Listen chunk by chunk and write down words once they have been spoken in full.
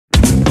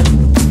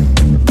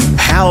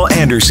Hal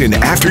Anderson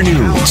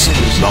Afternoons,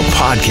 the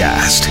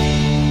podcast.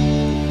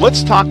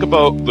 Let's talk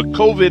about the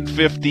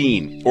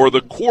COVID-15 or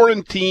the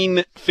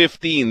quarantine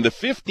 15, the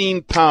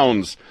 15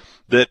 pounds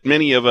that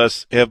many of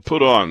us have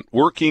put on,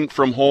 working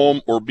from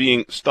home or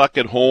being stuck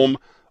at home,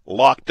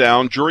 locked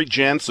down. Jory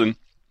Jansen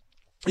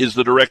is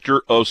the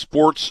Director of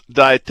Sports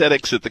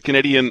Dietetics at the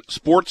Canadian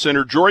Sports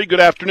Centre. Jory, good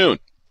afternoon.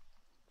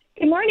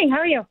 Good morning. How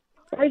are you?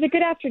 Or is it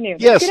good afternoon?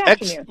 Yes, good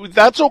afternoon.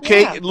 That's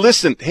okay. Yeah.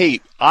 Listen, hey,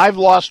 I've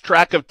lost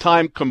track of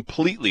time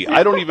completely.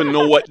 I don't even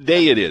know what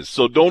day it is,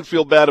 so don't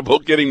feel bad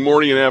about getting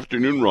morning and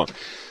afternoon wrong.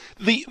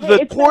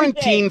 The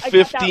quarantine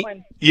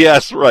 15.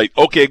 Yes, right.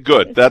 Okay,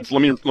 good. That's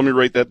let me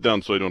write that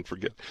down so I don't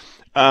forget.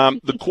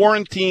 The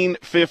quarantine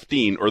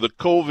 15 or the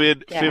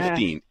COVID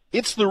 15.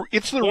 It's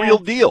the real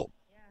deal.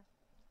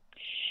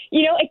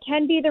 You know, it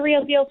can be the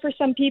real deal for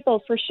some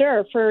people, for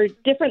sure, for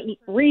different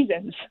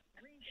reasons.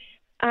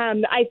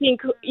 I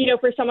think, you know,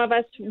 for some of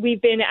us,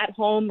 we've been at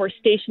home, we're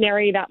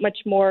stationary that much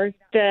more.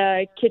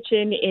 The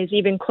kitchen is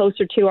even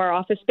closer to our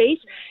office space.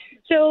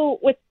 So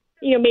with,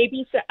 you know,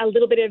 maybe a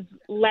little bit of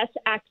less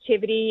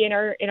activity in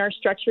our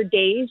structured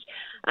days,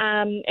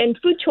 and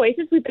food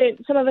choices,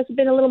 some of us have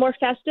been a little more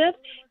festive,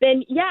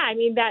 then yeah, I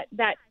mean,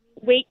 that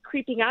weight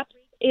creeping up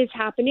is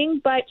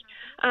happening, but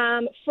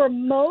for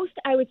most,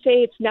 I would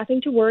say it's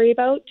nothing to worry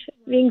about.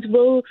 Things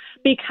will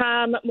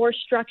become more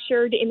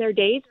structured in their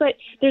days, but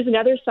there's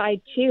another side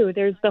too.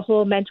 There's the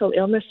whole mental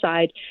illness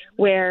side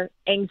where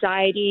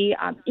anxiety,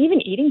 even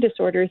eating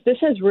disorders, this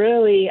has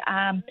really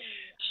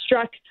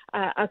struck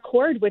a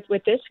chord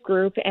with this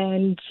group.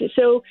 And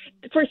so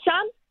for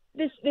some,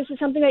 this is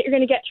something that you're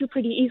going to get through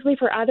pretty easily.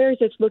 For others,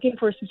 it's looking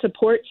for some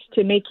supports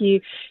to make you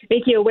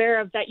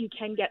aware of that you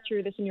can get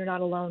through this and you're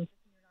not alone.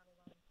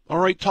 All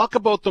right, talk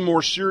about the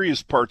more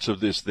serious parts of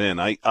this then.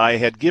 I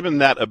had given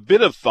that a bit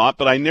of thought,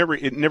 but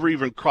it never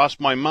even crossed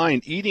my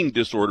mind, eating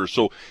disorder.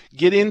 So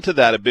get into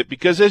that a bit,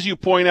 because as you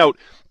point out,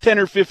 10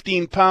 or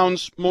 15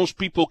 pounds, most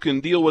people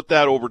can deal with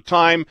that over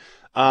time,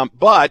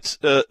 but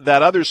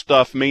that other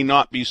stuff may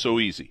not be so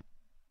easy.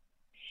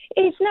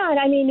 It's not.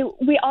 I mean,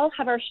 we all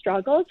have our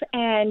struggles,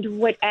 and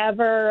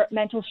whatever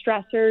mental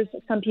stressors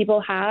some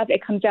people have,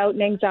 it comes out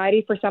in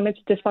anxiety. For some, it's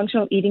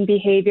dysfunctional eating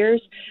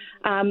behaviors.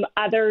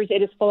 Others,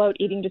 it is full-out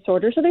eating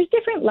disorder. So there's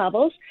different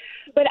levels.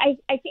 But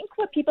I think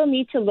what people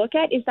need to look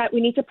at is that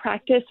we need to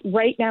practice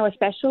right now,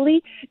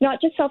 especially, not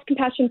just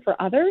self-compassion for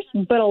others,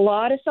 but a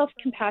lot of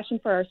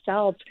self-compassion for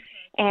ourselves,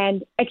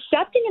 and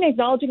accepting and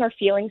acknowledging our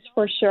feelings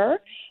for sure,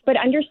 but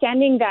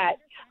understanding that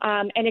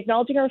and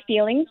acknowledging our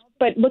feelings,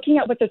 but looking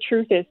at what the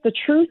truth is. The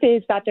truth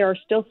is that there are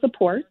still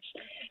supports.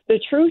 The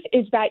truth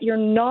is that you're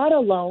not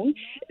alone.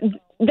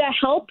 The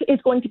help is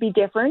going to be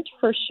different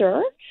for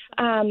sure,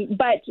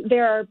 but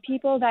there are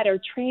people that are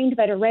trained,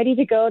 that are ready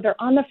to go. They're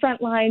on the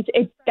front lines.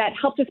 That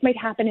help just might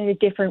happen in a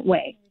different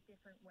way.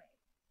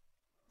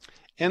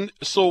 And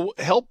so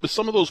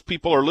some of those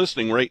people are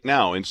listening right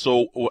now. And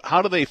so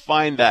how do they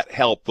find that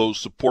help, those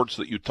supports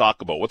that you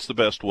talk about? What's the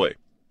best way?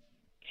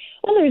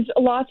 Well, there's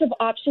lots of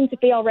options.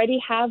 If they already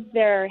have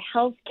their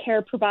health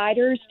care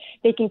providers,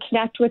 they can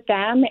connect with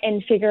them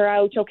and figure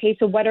out, okay,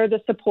 so what are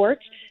the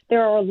supports?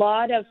 There are a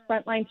lot of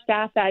frontline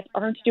staff that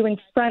aren't doing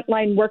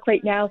frontline work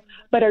right now,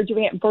 but are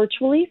doing it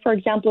virtually. For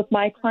example, with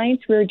my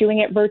clients, we're doing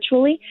it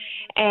virtually,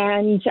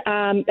 and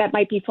that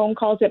might be phone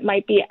calls. It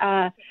might be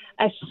a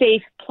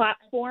safe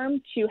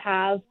platform to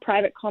have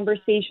private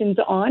conversations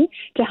on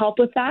to help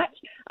with that.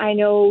 I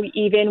know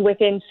even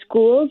within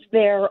schools,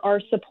 there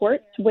are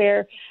supports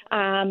where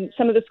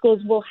some of the schools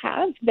will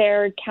have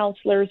their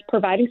counselors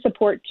providing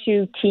support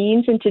to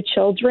teens and to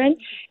children.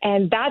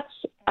 And that's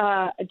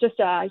just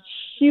a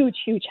huge,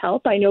 huge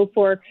help, I know,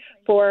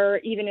 for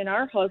even in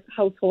our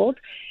household.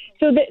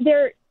 So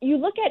you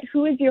look at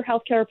who is your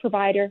healthcare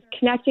provider,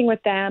 connecting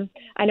with them.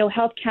 I know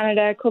Health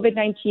Canada,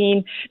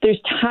 COVID-19, there's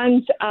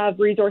tons of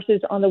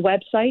resources on the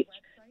website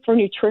for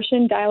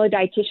nutrition. Dial a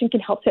Dietitian can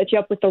help set you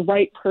up with the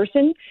right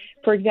person.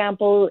 For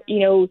example, you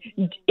know,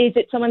 is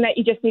it someone that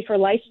you just need for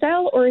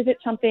lifestyle, or is it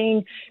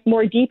something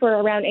more deeper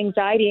around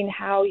anxiety and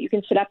how you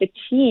can set up a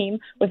team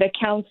with a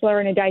counselor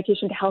and a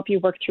dietitian to help you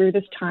work through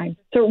this time?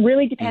 So it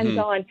really depends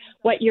on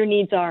what your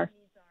needs are.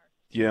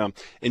 Yeah,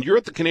 and you're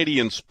at the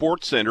Canadian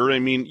Sports Centre. I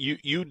mean,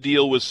 you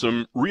deal with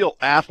some real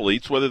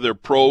athletes, whether they're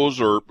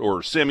pros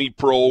or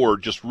semi-pro or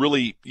just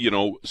really, you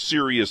know,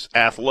 serious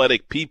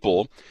athletic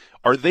people.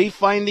 Are they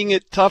finding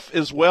it tough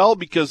as well?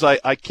 Because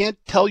I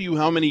can't tell you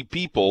how many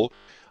people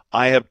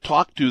I have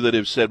talked to that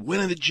have said, when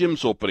are the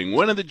gyms opening?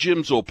 When are the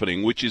gyms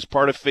opening? Which is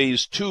part of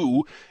phase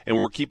 2, and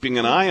we're keeping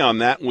an eye on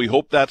that, and we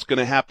hope that's going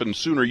to happen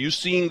soon. Are you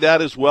seeing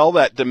that as well,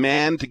 that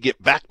demand to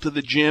get back to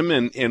the gym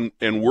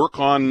and work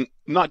on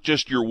not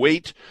just your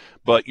weight,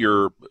 but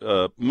your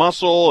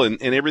muscle and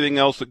everything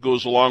else that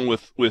goes along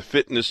with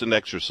fitness and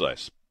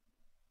exercise?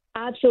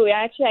 Absolutely.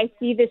 Actually, I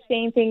see the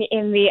same thing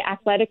in the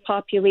athletic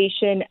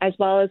population as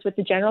well as with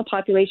the general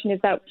population, is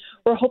that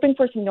we're hoping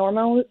for some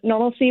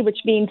normalcy, which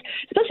means,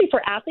 especially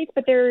for athletes,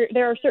 but there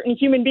are certain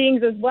human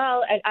beings as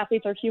well, and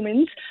athletes are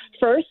humans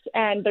first,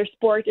 and their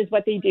sport is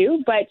what they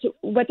do. But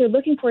what they're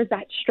looking for is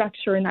that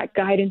structure and that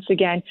guidance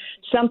again,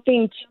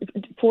 something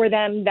for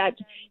them that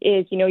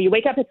is, you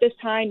wake up at this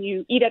time,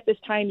 you eat at this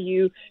time,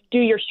 you do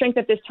your strength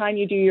at this time,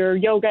 you do your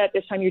yoga at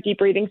this time, your deep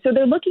breathing. So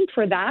they're looking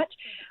for that.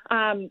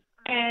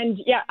 And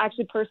yeah,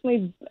 actually,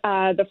 personally,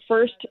 the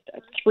first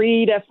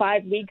 3 to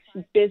 5 weeks,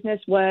 business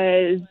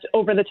was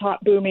over the top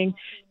booming,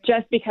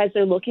 just because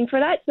they're looking for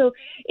that. So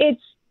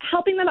it's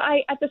helping them.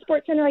 At the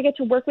sports center, I get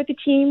to work with the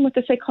team, with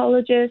the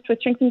psychologist, with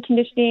strength and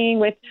conditioning,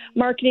 with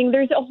marketing.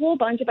 There's a whole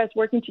bunch of us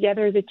working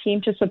together as a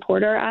team to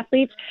support our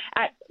athletes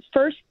at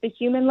first the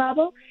human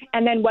level,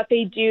 and then what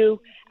they do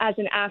as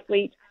an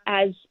athlete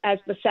as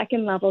the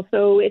second level.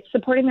 So it's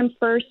supporting them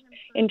first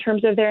in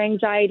terms of their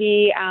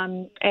anxiety,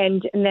 and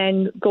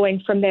then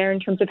going from there in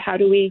terms of how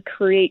do we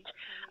create,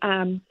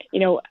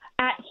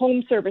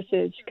 at-home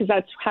services, because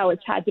that's how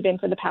it's had to been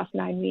for the past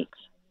 9 weeks.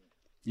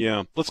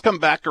 Yeah. Let's come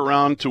back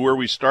around to where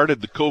we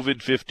started, the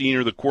COVID-15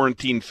 or the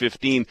quarantine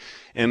 15,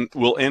 and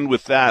we'll end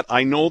with that.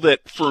 I know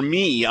that for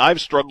me, I've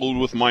struggled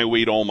with my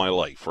weight all my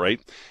life, right?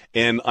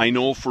 And I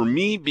know for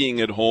me being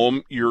at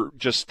home, you're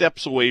just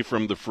steps away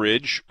from the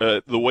fridge.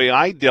 The way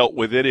I dealt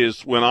with it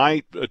is when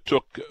I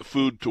took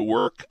food to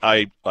work,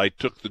 I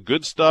took the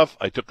good stuff,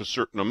 I took a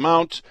certain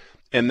amount,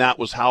 and that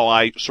was how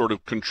I sort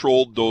of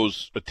controlled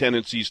those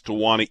tendencies to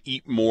want to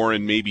eat more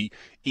and maybe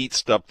eat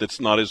stuff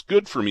that's not as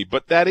good for me.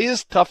 But that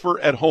is tougher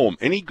at home.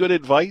 Any good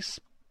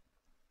advice?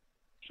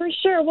 For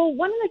sure. Well,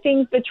 one of the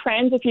things, the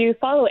trends, if you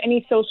follow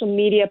any social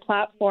media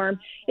platform,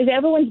 is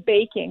everyone's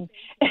baking.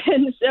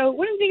 And so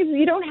one of the things is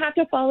you don't have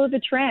to follow the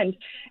trend.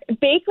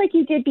 Bake like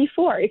you did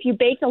before. If you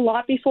baked a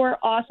lot before,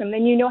 awesome.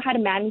 Then you know how to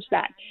manage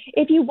that.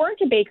 If you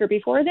weren't a baker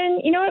before, then,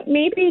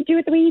 maybe do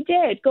it the way you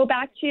did. Go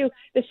back to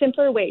the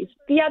simpler ways.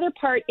 The other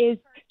part is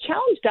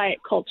challenge diet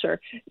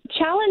culture.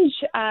 Challenge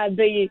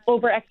the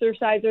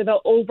over-exercise or the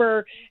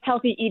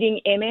over-healthy eating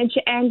image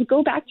and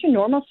go back to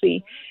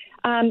normalcy.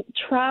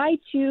 Try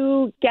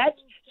to get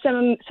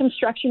some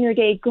structure in your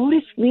day. Go to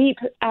sleep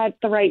at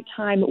the right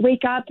time.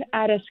 Wake up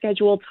at a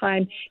scheduled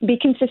time. Be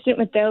consistent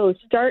with those.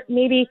 Start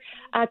maybe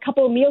a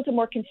couple of meals are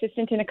more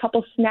consistent and a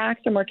couple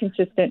snacks are more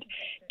consistent.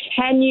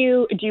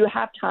 Do you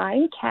have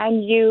time?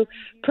 Can you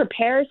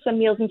prepare some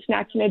meals and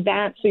snacks in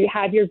advance so you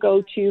have your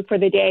go-to for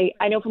the day?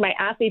 I know for my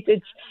athletes,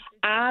 it's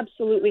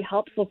absolutely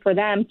helpful for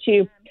them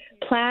to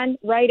plan,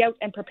 write out,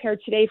 and prepare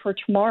today for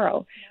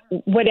tomorrow,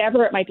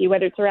 whatever it might be,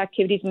 whether it's their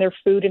activities and their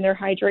food and their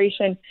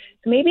hydration.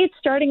 So maybe it's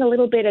starting a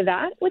little bit of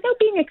that without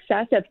being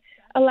excessive.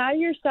 Allow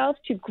yourself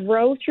to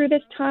grow through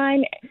this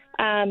time.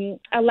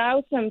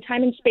 Allow some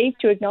time and space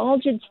to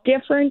acknowledge it's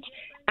different.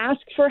 Ask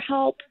for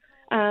help.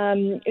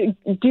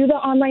 Do the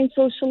online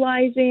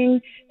socializing,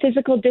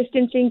 physical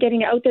distancing,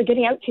 getting out there,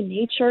 getting out to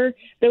nature,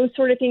 those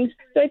sort of things.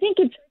 So I think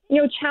it's,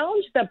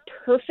 challenge the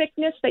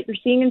perfectness that you're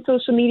seeing in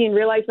social media and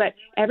realize that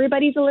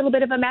everybody's a little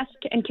bit of a mess,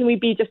 and can we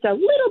be just a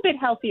little bit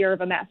healthier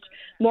of a mess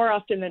more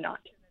often than not?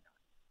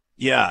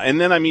 Yeah, and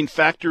then,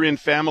 factor in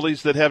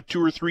families that have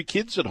 2 or 3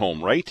 kids at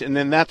home, right? And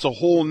then that's a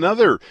whole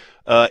nother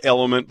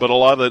element, but a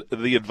lot of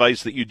the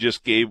advice that you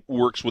just gave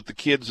works with the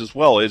kids as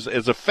well. As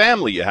a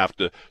family, you have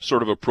to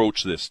sort of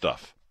approach this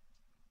stuff.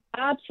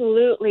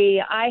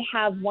 Absolutely. I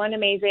have one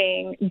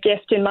amazing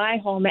gift in my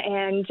home,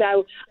 and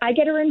I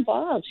get her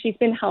involved. She's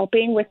been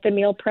helping with the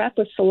meal prep,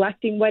 with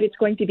selecting what it's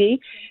going to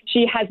be.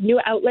 She has new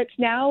outlets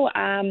now,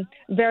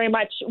 very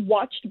much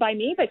watched by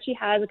me, but she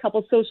has a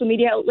couple social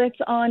media outlets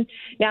on.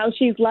 Now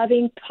she's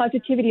loving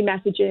positivity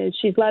messages.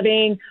 She's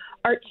loving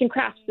arts and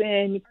crafts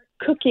and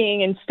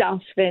cooking and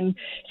stuff. And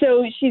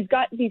so she's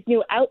got these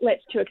new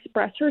outlets to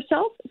express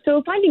herself.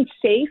 So finding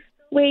safe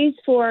ways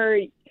for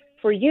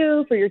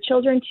you, for your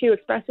children to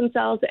express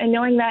themselves, and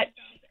knowing that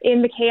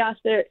in the chaos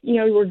that,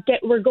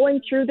 we're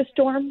going through the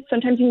storm.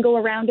 Sometimes you can go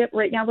around it.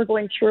 Right now we're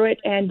going through it,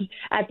 and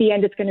at the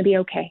end it's going to be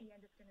okay.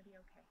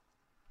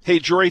 Hey,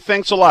 Jory,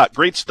 thanks a lot.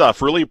 Great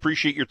stuff. Really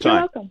appreciate your time.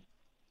 You're welcome.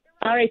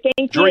 All right, thank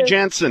you. Jory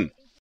Jansen.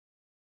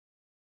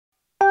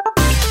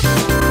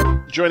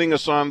 Joining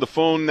us on the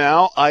phone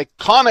now,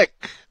 Iconic.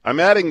 I'm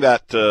adding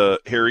that,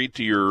 Harry,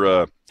 to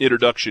your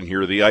introduction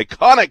here. The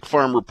iconic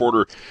farm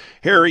reporter,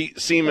 Harry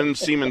Siemens,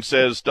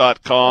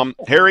 SiemensSays.com.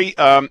 Harry,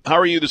 how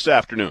are you this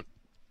afternoon?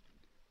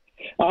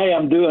 I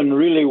am doing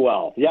really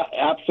well. Yeah,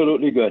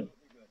 absolutely good.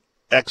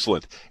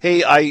 Excellent.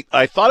 Hey,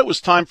 I thought it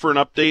was time for an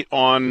update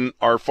on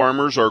our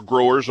farmers, our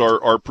growers,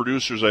 our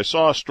producers. I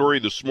saw a story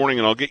this morning,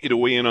 and I'll get you to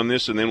weigh in on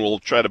this, and then we'll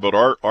chat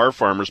about our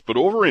farmers. But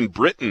over in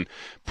Britain,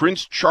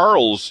 Prince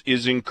Charles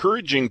is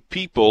encouraging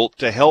people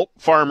to help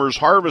farmers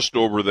harvest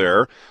over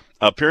there.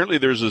 Apparently,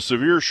 there's a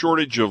severe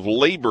shortage of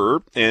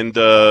labor, and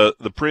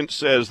the prince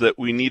says that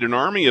we need an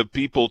army of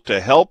people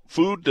to help.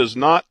 Food does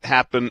not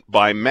happen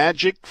by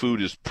magic. Food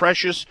is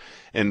precious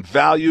and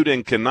valued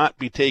and cannot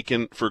be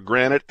taken for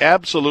granted.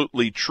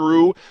 Absolutely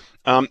true.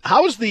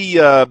 How's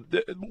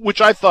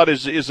which I thought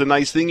is a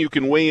nice thing. You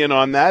can weigh in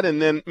on that,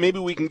 and then maybe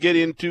we can get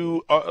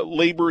into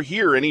labor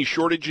here. Any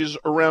shortages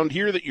around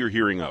here that you're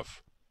hearing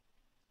of?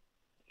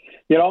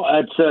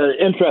 It's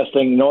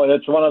interesting.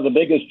 It's one of the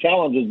biggest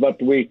challenges, but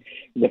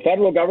the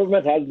federal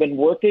government has been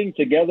working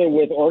together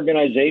with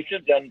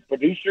organizations and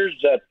producers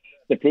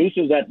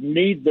that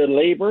need the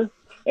labor,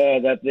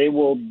 that they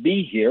will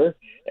be here.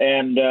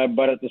 And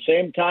but at the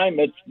same time,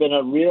 it's been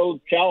a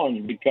real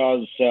challenge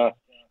because,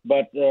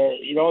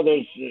 there's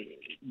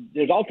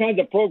all kinds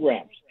of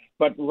programs.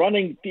 But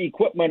running the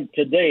equipment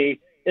today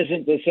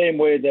isn't the same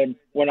way than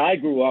when I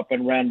grew up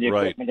and ran the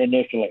equipment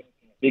initially.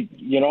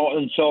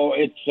 And so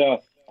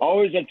it's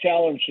always a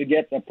challenge to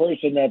get the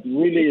person that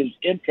really is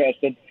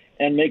interested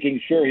and making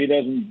sure he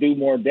doesn't do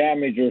more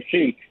damage or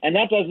she. And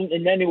that doesn't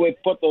in any way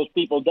put those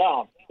people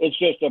down. It's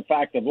just a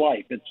fact of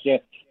life. It's,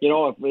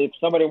 if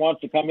somebody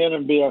wants to come in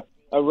and be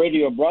a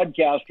radio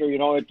broadcaster,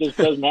 it just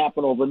doesn't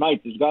happen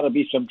overnight. There's got to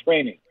be some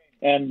training.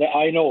 And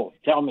I know,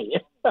 tell me.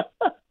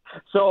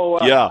 So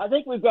I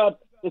think we've got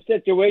the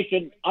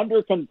situation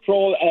under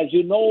control. As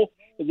you know,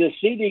 the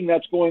seeding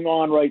that's going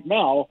on right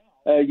now,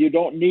 you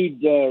don't need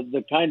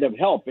the kind of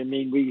help. I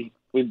mean,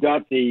 we've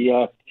got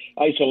the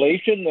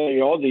isolation,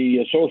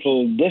 the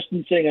social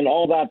distancing and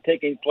all that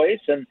taking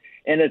place. And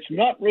it's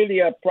not really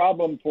a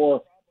problem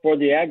for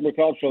the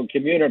agricultural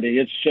community.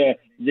 It's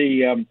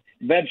the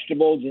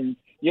vegetables and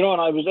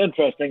I was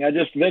interesting. I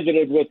just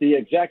visited with the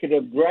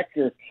executive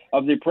director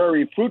of the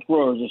Prairie Fruit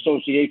Growers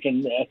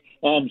Association,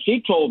 and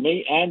she told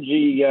me,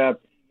 Angie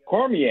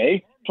Cormier,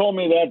 told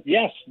me that,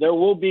 yes, there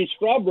will be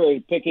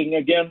strawberry picking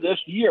again this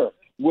year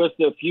with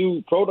a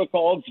few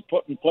protocols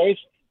put in place.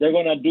 They're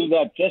going to do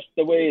that just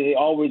the way they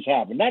always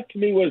have. And that, to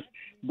me, was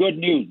good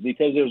news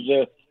because there's,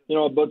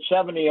 about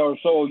 70 or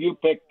so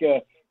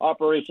UPIC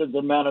operations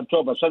in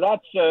Manitoba. So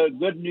that's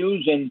good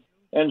news,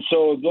 and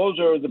so those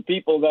are the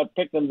people that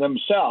pick them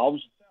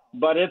themselves.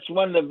 But it's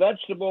when the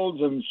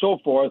vegetables and so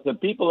forth, the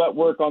people that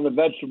work on the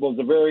vegetables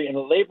are very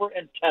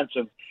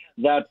labor-intensive,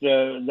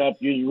 that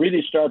you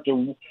really start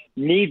to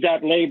need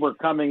that labor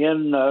coming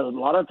in a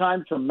lot of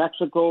times from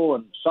Mexico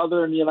and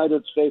southern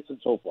United States and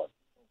so forth.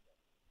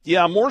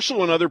 Yeah, more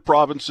so in other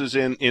provinces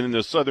in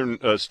the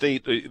southern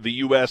state, the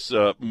U.S.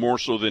 More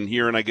so than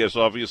here, and I guess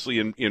obviously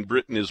in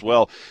Britain as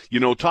well.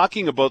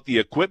 Talking about the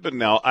equipment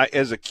now,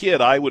 as a kid,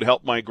 I would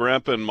help my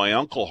grandpa and my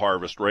uncle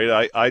harvest,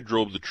 right? I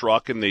drove the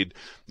truck, and they'd,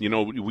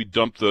 we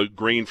dumped the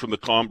grain from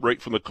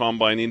the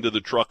combine into the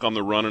truck on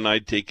the run, and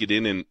I'd take it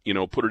in and,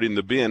 put it in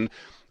the bin.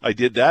 I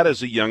did that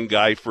as a young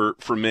guy for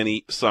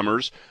many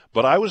summers,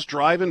 but I was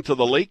driving to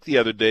the lake the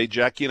other day.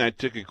 Jackie and I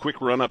took a quick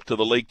run up to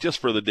the lake just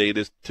for the day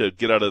to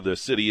get out of the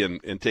city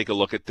and take a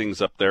look at things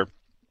up there.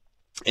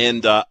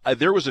 And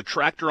there was a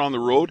tractor on the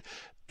road.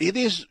 It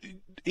is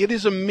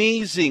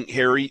amazing,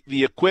 Harry,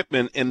 the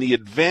equipment and the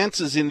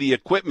advances in the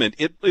equipment.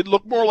 It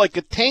looked more like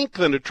a tank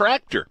than a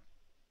tractor.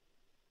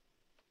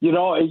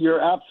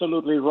 You're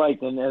absolutely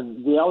right.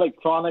 And the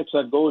electronics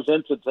that goes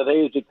into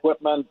today's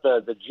equipment,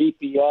 the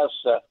GPS,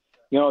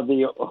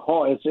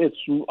 it's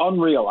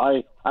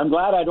unreal. I'm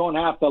glad I don't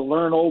have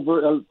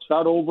to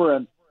start over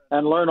and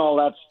learn all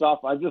that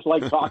stuff. I just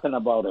like talking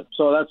about it.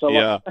 So that's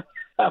a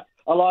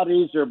lot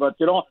easier. But,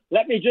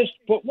 let me just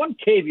put one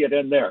caveat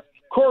in there.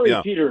 Corey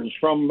Peters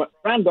from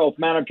Randolph,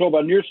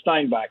 Manitoba, near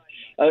Steinbach.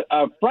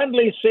 A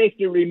friendly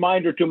safety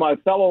reminder to my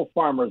fellow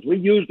farmers. We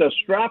used a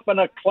strap and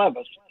a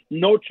clevis,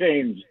 no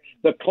chains.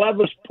 The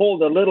clevis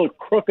pulled a little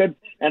crooked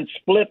and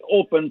split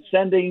open,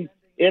 sending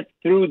it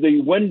through the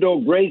window,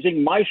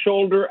 grazing my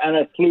shoulder, and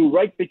it flew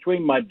right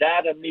between my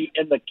dad and me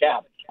in the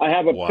cab. I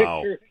have a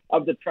picture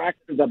of the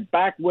tractor. The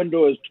back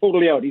window is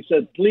totally out. He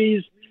said,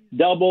 please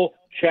double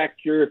check.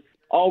 You're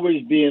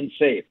always being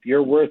safe.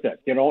 You're worth it,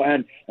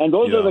 and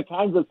those are the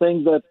kinds of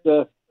things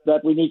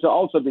that we need to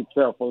also be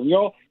careful,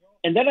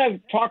 And then I've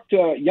talked to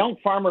a young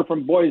farmer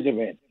from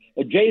Boissevain,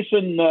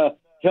 Jason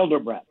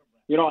Hildebrandt.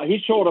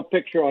 He showed a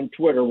picture on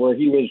Twitter where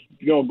he was,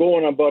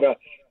 going about a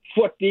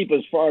foot deep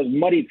as far as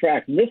muddy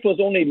tracks. And this was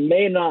only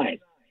May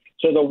 9th.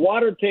 So the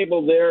water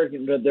table there,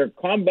 they're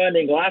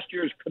combining last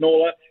year's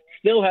canola,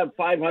 still have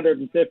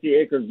 550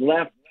 acres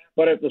left.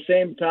 But at the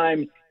same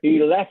time,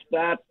 he left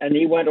that and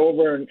he went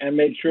over and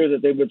made sure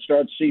that they would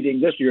start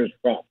seeding this year's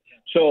crop.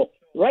 So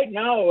right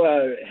now,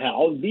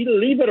 Hal,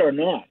 believe it or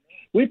not,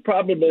 we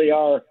probably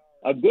are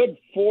a good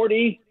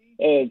 50%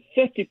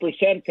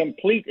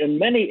 complete in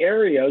many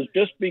areas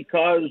just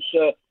because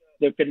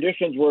the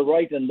conditions were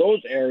right in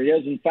those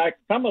areas. In fact,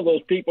 some of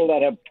those people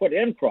that have put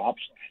in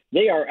crops,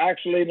 they are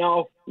actually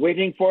now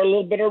waiting for a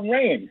little bit of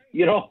rain.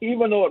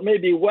 Even though it may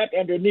be wet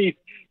underneath,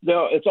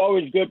 it's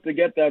always good to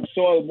get that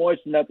soil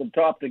moistened at the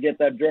top to get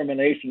that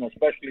germination,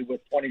 especially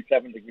with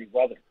 27-degree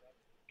weather.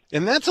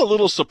 And that's a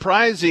little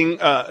surprising,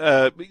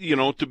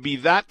 to be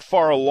that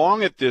far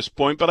along at this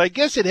point. But I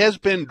guess it has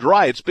been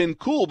dry. It's been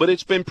cool, but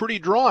it's been pretty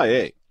dry,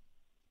 eh?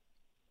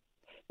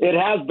 It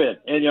has been.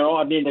 And,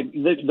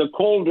 the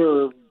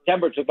colder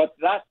temperature, but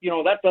that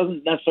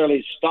doesn't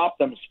necessarily stop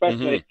them,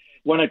 especially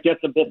when it gets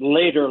a bit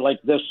later,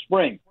 like this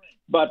spring.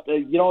 But,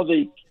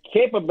 the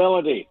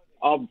capability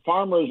of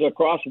farmers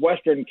across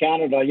Western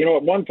Canada,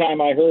 at one time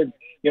I heard,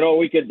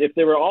 we could, if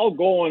they were all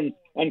going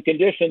and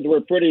conditions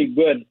were pretty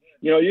good,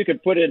 you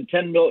could put in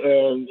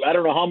I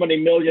don't know how many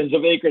millions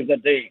of acres a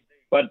day.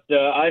 But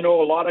I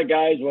know a lot of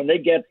guys, when they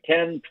get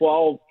 10,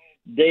 12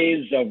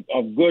 days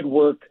of good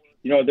work,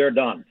 they're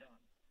done.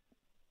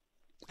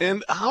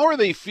 And how are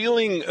they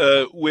feeling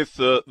with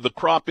the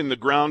crop in the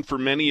ground for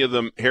many of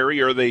them,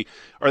 Harry? Are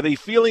they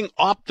feeling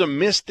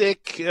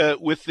optimistic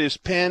with this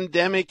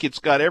pandemic? It's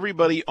got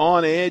everybody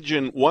on edge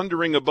and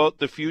wondering about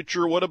the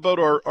future. What about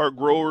our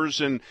growers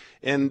and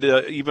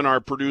even our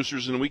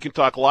producers? And we can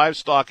talk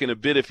livestock in a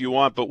bit if you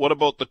want, but what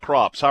about the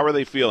crops? How are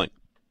they feeling?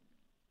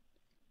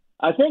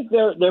 I think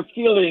they're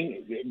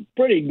feeling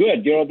pretty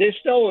good. They're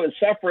still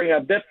suffering a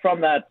bit from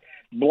that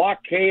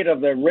blockade of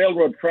the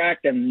railroad track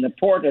and the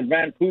port at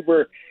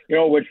Vancouver,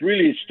 which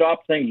really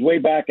stopped things way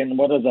back in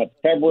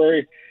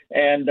February,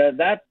 and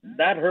that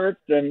hurt,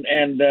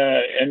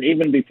 and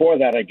even before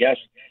that, I guess,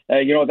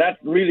 that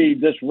really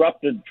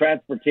disrupted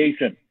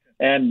transportation.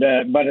 And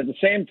but at the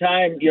same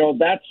time,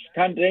 that's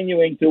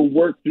continuing to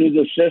work through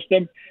the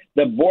system.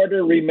 The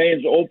border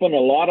remains open. A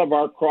lot of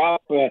our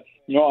crop,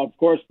 of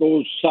course,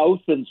 goes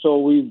south, and so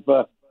we've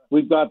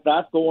got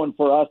that going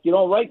for us.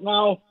 Right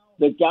now,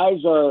 the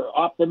guys are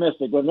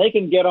optimistic when they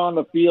can get on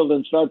the field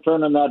and start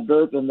turning that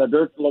dirt, and the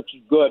dirt looks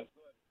good.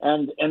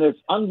 And it's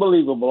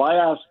unbelievable. I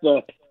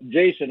asked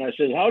Jason, I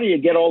said, how do you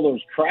get all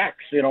those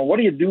tracks? What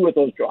do you do with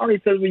those tracks?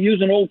 He says, we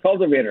use an old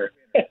cultivator.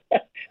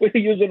 We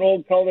use an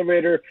old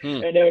cultivator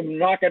and then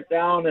knock it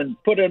down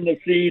and put in the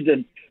seeds.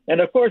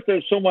 And of course,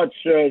 there's so much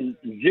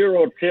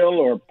zero-till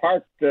or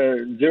part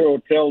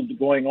zero-till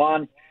going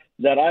on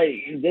that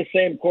this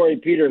same Corey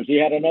Peters, he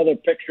had another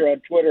picture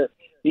on Twitter.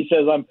 He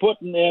says, I'm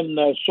putting in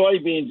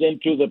soybeans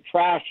into the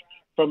trash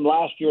from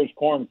last year's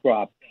corn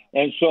crop.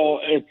 And so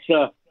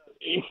it's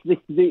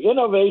the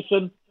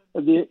innovation,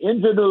 the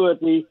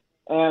ingenuity,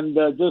 and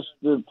just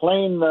the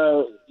plain,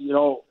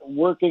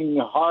 working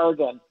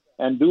hard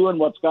and doing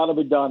what's got to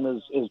be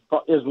done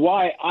is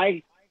why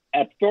I,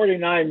 at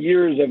 39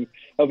 years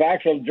of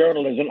actual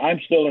journalism, I'm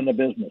still in the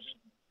business.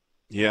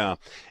 Yeah.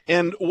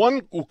 And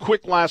one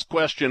quick last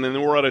question, and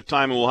then we're out of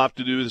time, and we'll have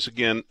to do this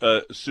again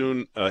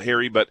soon,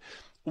 Harry, but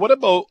what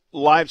about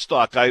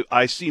livestock?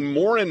 I see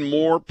more and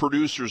more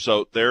producers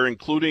out there,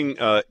 including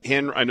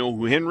Henry. I know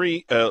who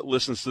Henry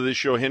listens to this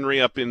show, Henry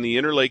up in the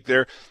Interlake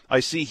there. I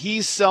see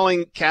he's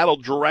selling cattle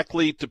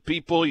directly to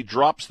people. He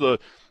drops the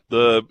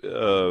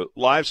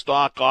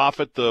livestock off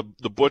at the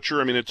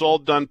butcher. I mean, it's all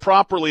done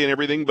properly and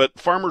everything, but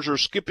farmers are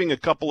skipping a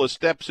couple of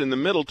steps in the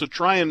middle to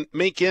try and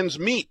make ends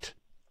meet.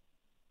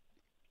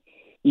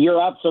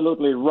 You're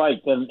absolutely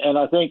right. And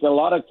I think a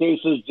lot of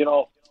cases,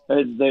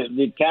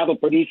 the cattle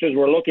producers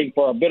were looking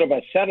for a bit of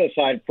a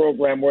set-aside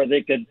program where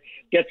they could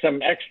get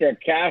some extra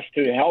cash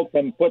to help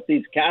them put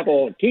these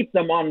cattle, keep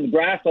them on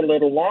grass a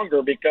little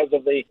longer because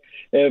of the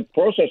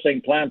processing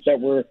plants that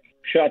were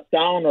shut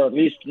down, or at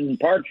least in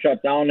part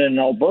shut down in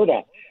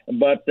Alberta.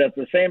 But at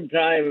the same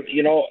time,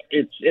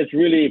 it's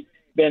really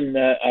been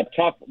a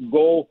tough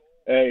go.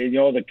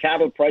 The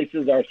cattle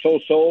prices are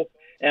so.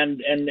 And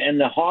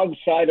the hog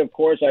side, of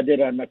course, I did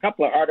a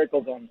couple of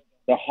articles on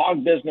the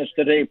hog business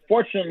today.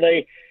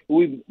 Fortunately,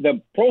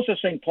 the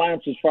processing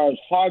plants, as far as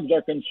hogs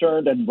are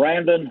concerned, and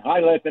Brandon, High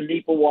Life in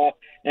Neepawa,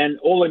 and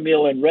Ole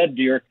Mill and Red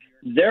Deer,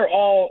 they're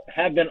all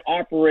have been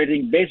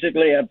operating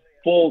basically at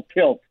full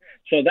tilt.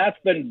 So that's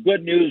been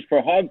good news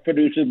for hog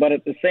producers. But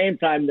at the same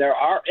time, there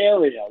are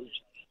areas,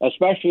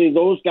 especially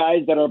those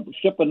guys that are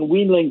shipping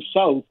weanlings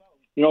south,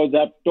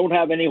 that don't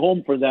have any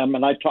home for them.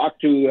 And I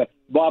talked to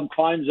Bob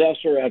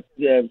Kleinzesser at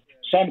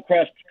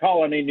Suncrest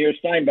Colony near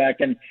Steinbach,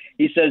 and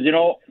he says,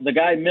 the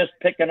guy missed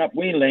picking up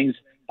weanlings.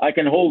 I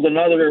can hold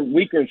another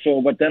week or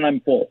so, but then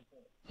I'm full.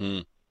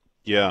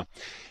 Yeah.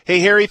 Hey,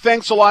 Harry,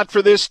 thanks a lot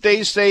for this.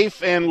 Stay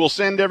safe, and we'll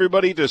send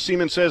everybody to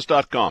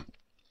SeamanSays.com.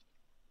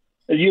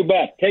 You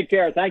bet. Take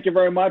care. Thank you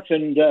very much,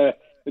 and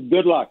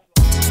good luck.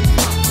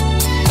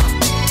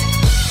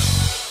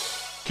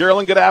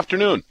 Carolyn, good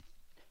afternoon.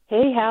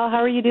 Hey, Hal. How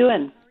are you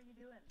doing?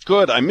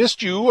 Good. I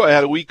missed you. I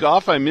had a week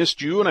off. I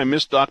missed you, and I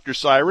missed Dr.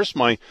 Cyrus,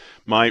 my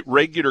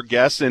regular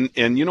guest. And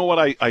you know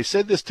what? I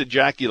said this to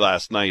Jackie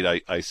last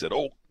night. I said,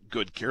 oh,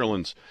 good,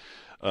 Carolyn's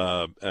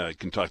I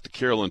can talk to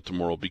Carolyn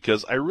tomorrow,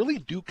 because I really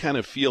do kind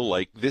of feel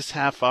like this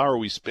half hour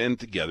we spend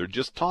together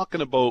just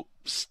talking about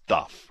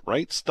stuff,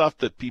 right? Stuff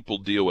that people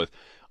deal with.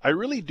 I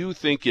really do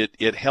think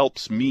it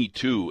helps me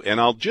too.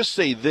 And I'll just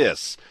say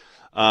this.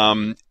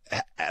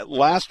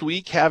 Last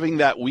week, having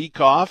that week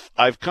off,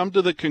 I've come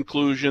to the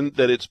conclusion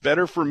that it's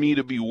better for me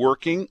to be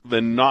working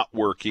than not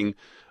working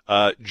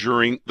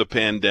during the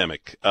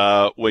pandemic.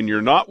 When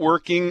you're not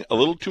working, a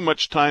little too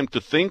much time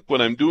to think. When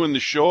I'm doing the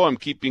show, I'm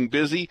keeping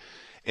busy.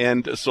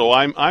 And so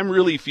I'm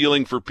really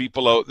feeling for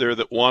people out there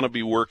that want to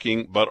be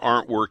working but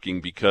aren't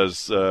working,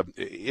 because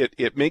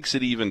it makes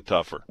it even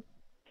tougher.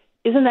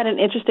 Isn't that an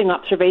interesting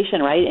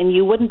observation, right? And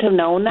you wouldn't have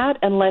known that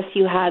unless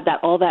you had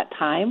all that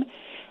time.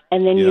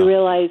 And then you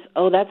realize,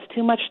 oh, that's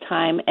too much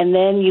time. And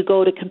then you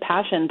go to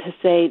compassion to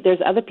say there's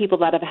other people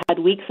that have had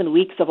weeks and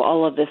weeks of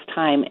all of this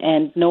time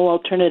and no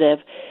alternative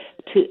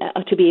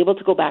to be able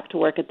to go back to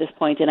work at this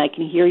point. And I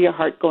can hear your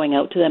heart going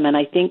out to them. And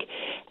I think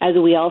as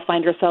we all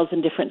find ourselves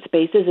in different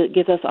spaces, it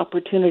gives us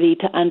opportunity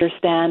to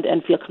understand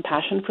and feel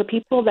compassion for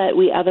people that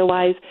we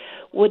otherwise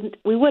wouldn't.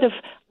 We would have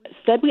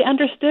said we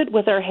understood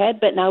with our head,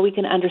 but now we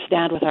can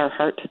understand with our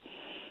heart.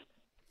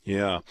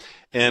 Yeah.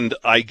 And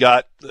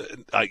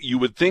you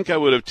would think I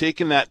would have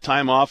taken that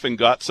time off and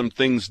got some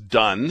things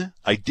done.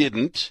 I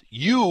didn't.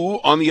 You,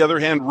 on the other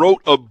hand,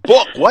 wrote a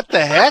book. What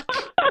the heck?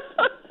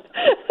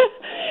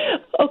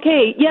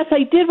 Okay, yes,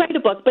 I did write a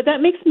book, but that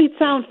makes me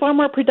sound far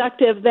more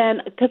productive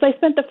than, because I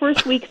spent the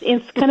first weeks in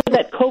kind of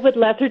that COVID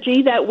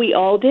lethargy that we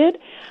all did.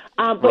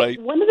 But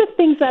one of the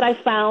things that I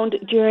found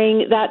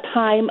during that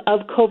time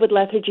of COVID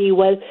lethargy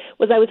was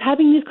I was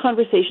having these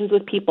conversations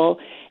with people,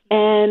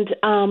 and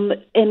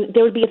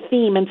there would be a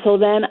theme, and so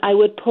then I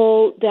would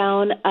pull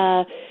down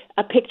a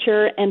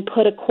picture and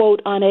put a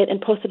quote on it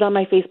and post it on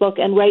my Facebook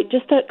and write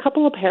just a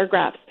couple of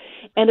paragraphs.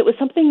 And it was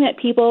something that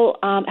people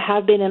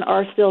have been and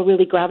are still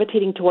really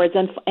gravitating towards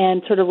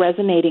and sort of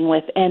resonating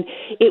with. And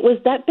it was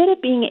that bit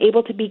of being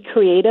able to be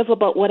creative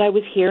about what I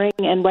was hearing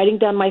and writing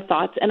down my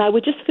thoughts. And I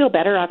would just feel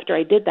better after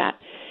I did that.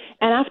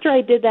 And after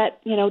I did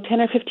that, 10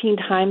 or 15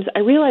 times, I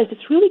realized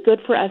it's really good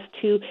for us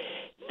to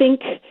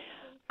think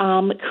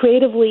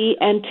creatively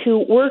and to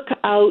work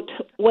out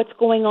what's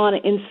going on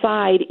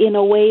inside in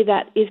a way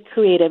that is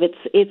creative.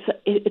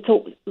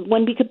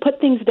 When we could put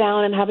things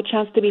down and have a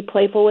chance to be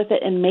playful with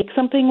it and make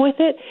something with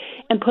it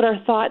and put our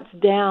thoughts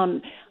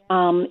down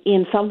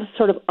in some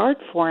sort of art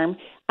form,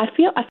 I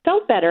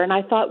felt better. And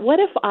I thought, what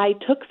if I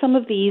took some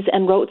of these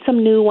and wrote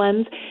some new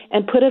ones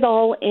and put it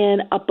all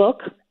in a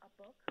book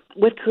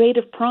with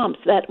creative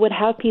prompts that would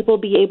have people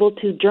be able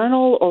to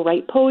journal or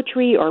write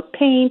poetry or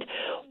paint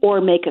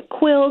or make a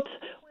quilt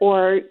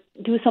or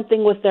do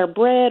something with their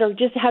bread, or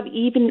just have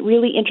even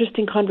really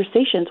interesting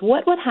conversations.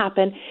 What would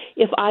happen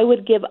if I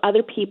would give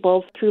other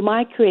people, through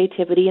my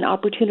creativity, an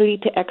opportunity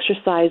to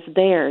exercise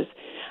theirs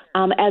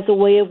as a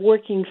way of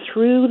working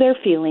through their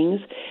feelings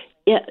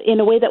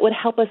in a way that would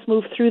help us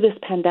move through this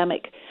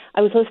pandemic?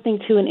 I was listening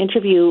to an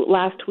interview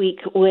last week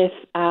with,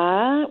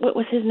 what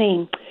was his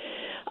name?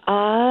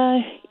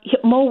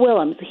 Mo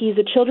Willems. He's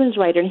a children's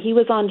writer, and he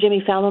was on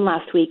Jimmy Fallon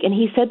last week, and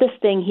he said this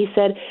thing. He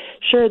said,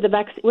 sure,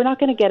 we're not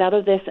going to get out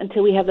of this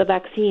until we have the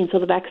vaccine, so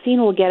the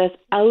vaccine will get us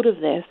out of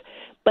this,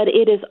 but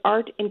it is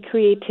art and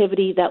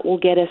creativity that will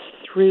get us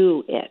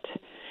through it.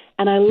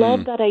 And I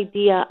love that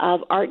idea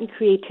of art and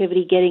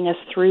creativity getting us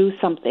through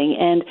something.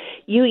 And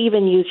you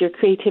even use your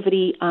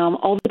creativity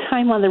all the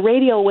time on the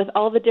radio with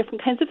all the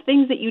different kinds of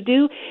things that you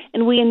do,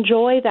 and we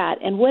enjoy that.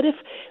 And what if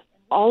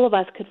all of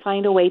us could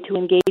find a way to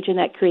engage in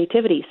that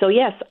creativity? So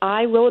yes,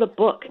 I wrote a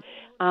book,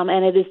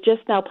 and it is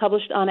just now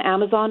published on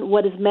Amazon.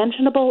 What is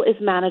mentionable is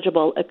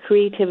manageable, a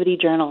creativity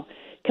journal,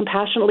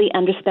 compassionately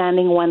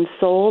understanding one's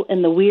soul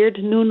in the weird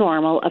new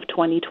normal of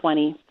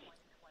 2020.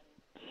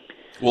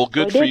 Well,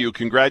 good for you.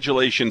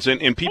 Congratulations.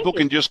 And people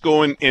can just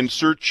go and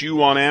search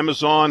you on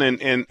Amazon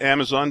and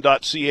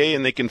Amazon.ca,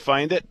 and they can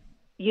find it?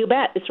 You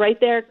bet. It's right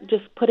there.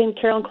 Just put in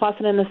Carolyn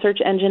Clausen in the search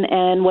engine,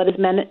 and what is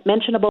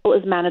mentionable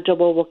is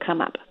manageable will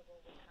come up.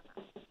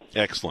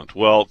 Excellent.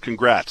 Well,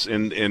 congrats,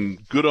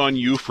 and good on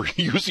you for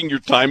using your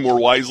time more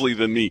wisely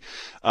than me.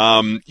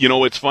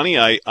 It's funny.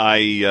 I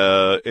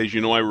as you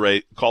know, I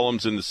write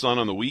columns in the Sun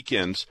on the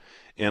weekends,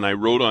 and I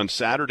wrote on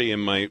Saturday,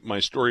 and my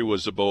story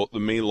was about the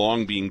May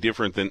Long being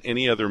different than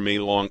any other May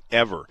Long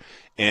ever.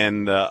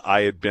 And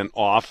I had been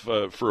off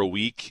for a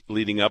week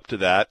leading up to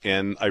that,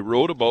 and I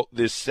wrote about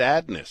this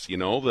sadness,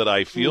 that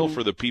I feel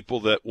for the people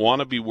that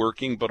want to be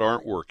working but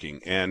aren't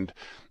working, and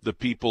the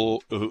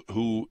people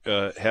who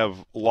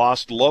have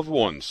lost loved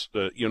ones,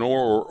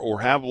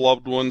 or have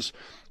loved ones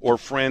or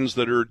friends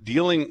that are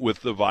dealing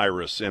with the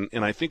virus. And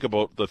I think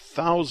about the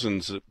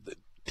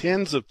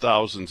tens of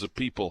thousands of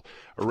people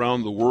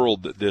around the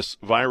world that this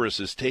virus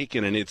has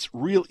taken, and it's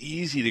real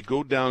easy to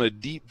go down a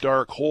deep,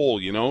 dark hole,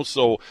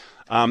 So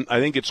I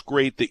think it's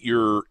great that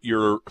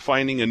you're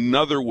finding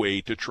another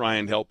way to try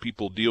and help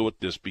people deal with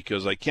this,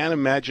 because I can't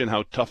imagine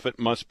how tough it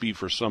must be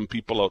for some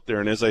people out there.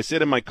 And as I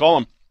said in my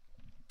column,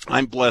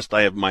 I'm blessed.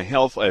 I have my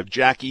health. I have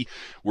Jackie.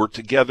 We're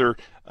together.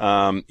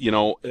 I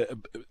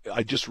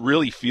just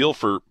really feel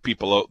for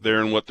people out there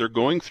and what they're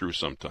going through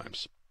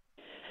sometimes.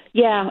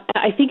 Yeah,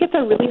 I think it's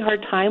a really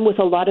hard time with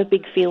a lot of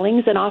big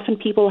feelings, and often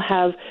people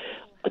have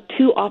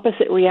two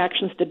opposite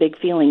reactions to big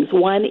feelings.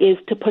 One is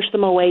to push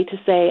them away, to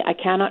say, I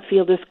cannot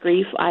feel this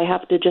grief. I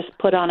have to just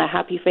put on a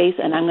happy face,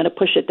 and I'm going to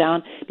push it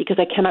down because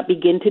I cannot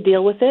begin to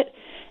deal with it.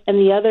 And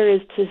the other is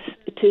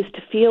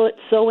to feel it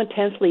so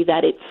intensely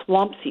that it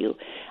swamps you,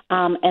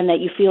 and that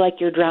you feel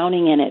like you're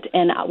drowning in it.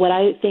 And what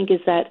I think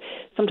is that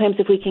sometimes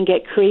if we can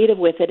get creative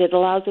with it, it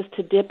allows us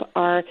to dip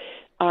our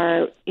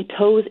our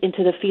toes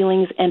into the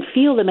feelings and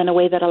feel them in a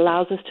way that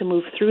allows us to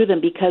move through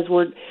them, because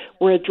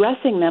we're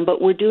addressing them,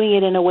 but we're doing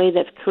it in a way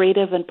that's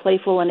creative and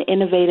playful and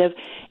innovative,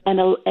 and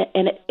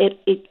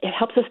it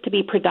helps us to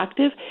be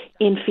productive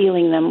in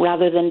feeling them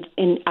rather than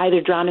in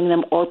either drowning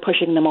them or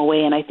pushing them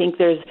away. And I think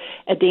there's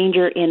a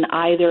danger in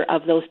either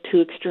of those two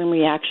extreme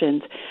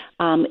reactions.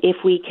 If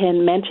we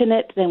can mention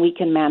it, then we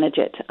can manage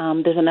it.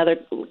 There's another,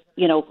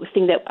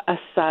 thing that us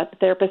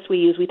therapists we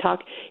use. We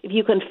talk, if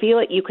you can feel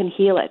it, you can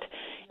heal it.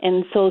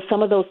 And so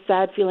some of those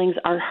sad feelings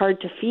are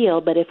hard to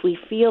feel, but if we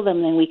feel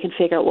them, then we can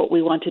figure out what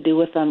we want to do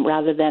with them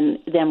rather than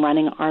them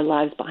running our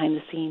lives behind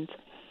the scenes.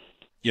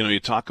 You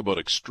talk about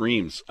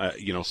extremes.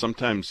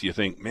 Sometimes you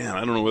think, man,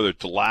 I don't know whether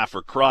to laugh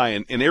or cry.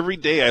 And every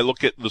day I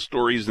look at the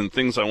stories and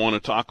things I want to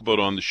talk about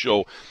on the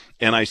show,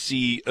 and I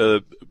see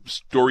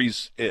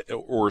stories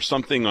or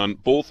something on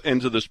both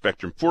ends of the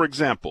spectrum. For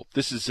example,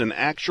 this is an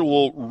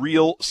actual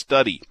real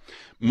study.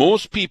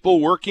 Most people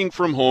working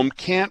from home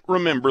can't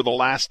remember the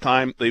last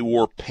time they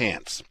wore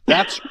pants.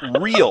 That's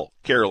real,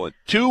 Carolyn.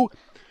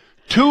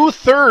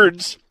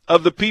 Two-thirds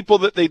of the people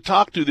that they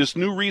talked to, this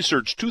new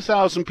research,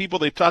 2,000 people,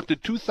 they talked to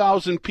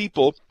 2,000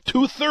 people,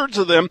 two-thirds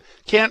of them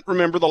can't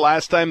remember the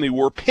last time they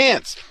wore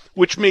pants,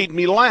 which made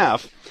me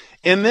laugh.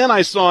 And then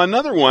I saw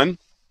another one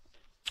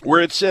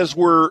where it says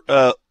we're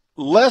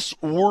less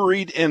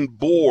worried and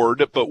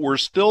bored, but we're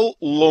still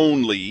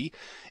lonely.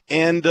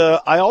 And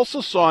I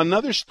also saw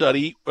another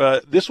study.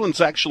 This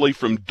one's actually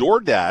from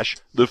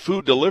DoorDash, the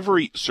food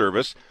delivery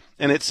service.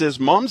 And it says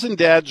moms and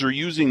dads are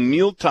using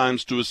meal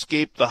times to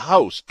escape the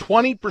house.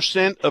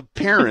 20% of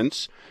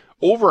parents,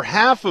 over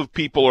half of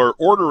people are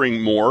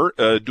ordering more,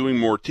 doing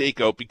more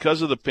takeout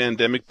because of the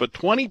pandemic. But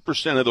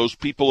 20% of those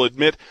people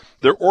admit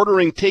they're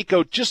ordering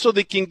takeout just so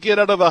they can get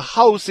out of the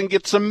house and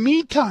get some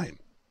me time.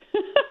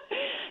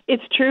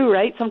 It's true,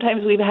 right?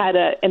 Sometimes we've had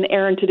an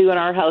errand to do in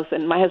our house,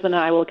 and my husband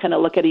and I will kind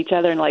of look at each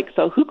other and like,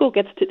 so who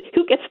gets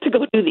to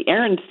go do the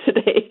errands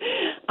today?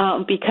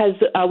 Because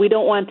we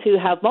don't want to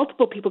have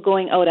multiple people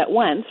going out at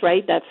once,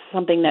 right? That's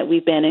something that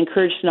we've been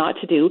encouraged not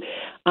to do.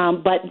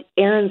 But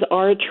errands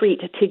are a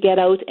treat to get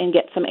out and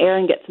get some air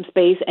and get some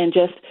space and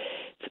just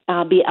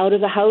be out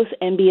of the house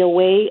and be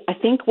away. I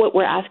think what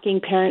we're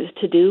asking parents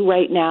to do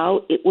right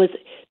now,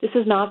 this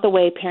is not the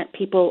way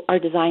people are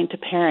designed to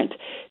parent.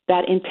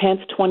 That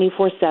intense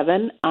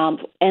 24/7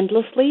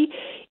 endlessly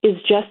is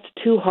just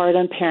too hard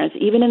on parents.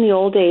 Even in the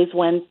old days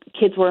when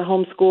kids were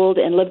homeschooled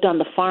and lived on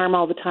the farm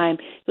all the time,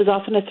 it was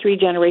often a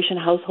 3-generation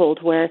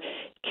household where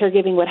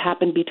caregiving would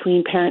happen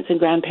between parents and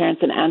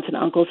grandparents and aunts and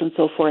uncles and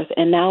so forth.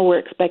 And now we're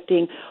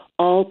expecting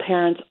all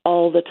parents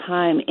all the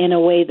time in a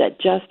way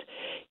that just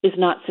is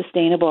not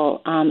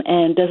sustainable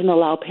and doesn't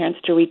allow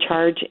parents to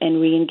recharge and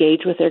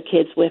re-engage with their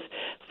kids with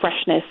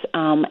freshness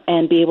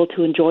and be able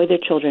to enjoy their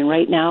children.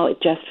 Right now,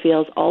 it just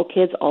feels all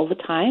kids all the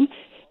time.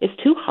 It's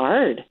too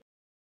hard.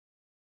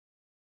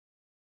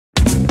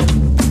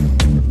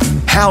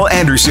 Hal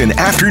Anderson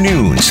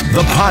Afternoons,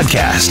 the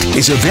podcast,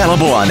 is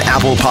available on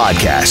Apple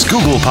Podcasts,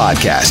 Google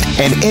Podcasts,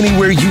 and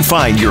anywhere you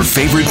find your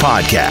favorite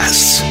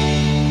podcasts.